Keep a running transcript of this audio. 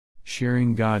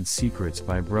Sharing God's Secrets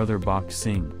by Brother Bakht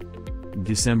Singh.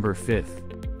 December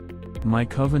 5th. My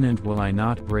covenant will I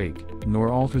not break, nor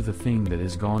alter the thing that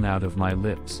is gone out of my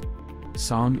lips.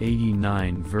 Psalm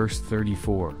 89 verse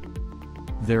 34.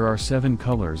 There are 7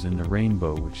 colors in the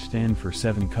rainbow which stand for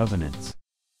 7 covenants.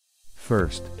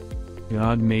 First,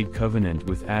 God made covenant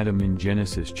with Adam in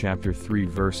Genesis chapter 3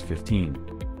 verse 15.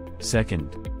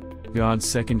 Second, God's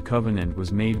second covenant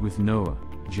was made with Noah,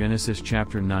 Genesis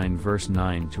chapter 9 verse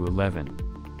 9 to 11.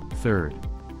 Third,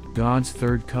 God's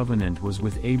third covenant was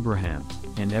with Abraham,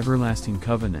 an everlasting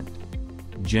covenant.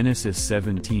 Genesis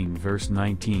 17 verse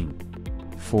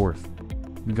 19. Fourth,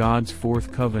 God's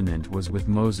fourth covenant was with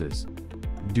Moses.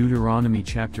 Deuteronomy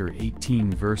chapter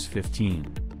 18 verse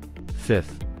 15.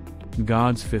 Fifth,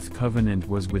 God's fifth covenant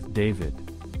was with David.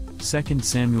 2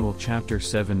 Samuel chapter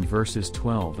 7 verses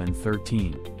 12 and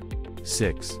 13.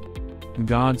 Sixth,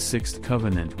 God's sixth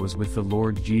covenant was with the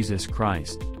Lord Jesus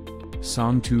Christ.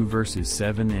 Psalm 2 verses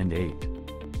 7 and 8.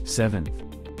 Seventh,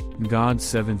 God's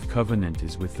seventh covenant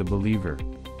is with the believer.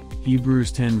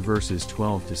 Hebrews 10 verses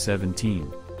 12 to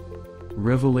 17.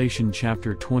 Revelation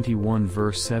chapter 21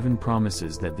 verse 7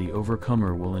 promises that the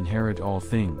overcomer will inherit all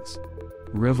things.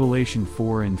 Revelation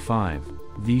 4 and 5,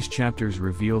 these chapters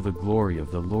reveal the glory of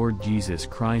the Lord Jesus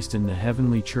Christ in the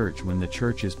heavenly church when the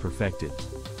church is perfected.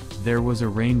 There was a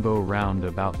rainbow round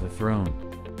about the throne.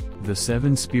 The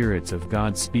 7 spirits of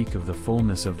God speak of the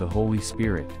fullness of the Holy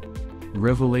Spirit.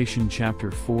 Revelation chapter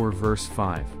 4 verse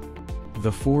 5.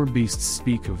 The 4 beasts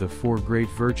speak of the 4 great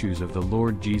virtues of the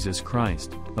Lord Jesus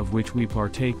Christ, of which we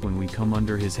partake when we come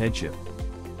under his headship.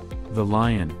 The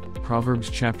lion,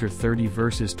 Proverbs chapter 30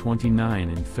 verses 29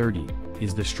 and 30,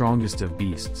 is the strongest of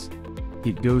beasts.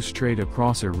 It goes straight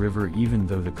across a river even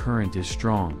though the current is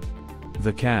strong.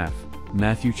 The calf,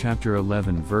 Matthew chapter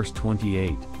 11 verse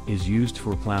 28, is used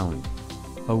for plowing.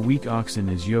 A weak oxen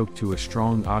is yoked to a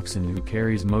strong oxen who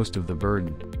carries most of the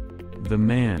burden. The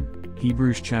man,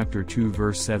 Hebrews chapter 2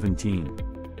 verse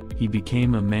 17. He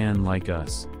became a man like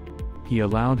us. He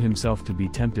allowed himself to be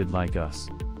tempted like us.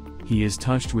 He is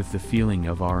touched with the feeling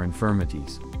of our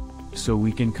infirmities, so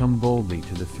we can come boldly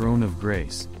to the throne of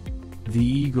grace. The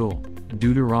eagle,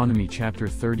 Deuteronomy chapter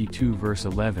 32 verse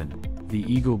 11. The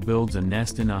eagle builds a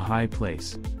nest in a high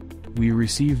place. We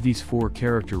receive these 4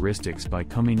 characteristics by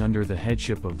coming under the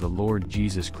headship of the Lord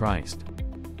Jesus Christ.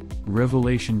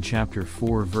 Revelation chapter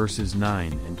 4 verses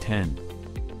 9 and 10.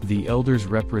 The elders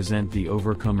represent the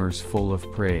overcomers full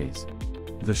of praise.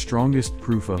 The strongest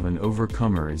proof of an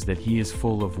overcomer is that he is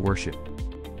full of worship.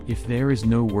 If there is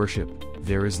no worship,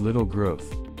 there is little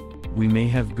growth. We may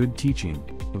have good teaching,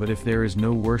 but if there is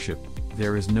no worship,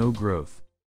 there is no growth.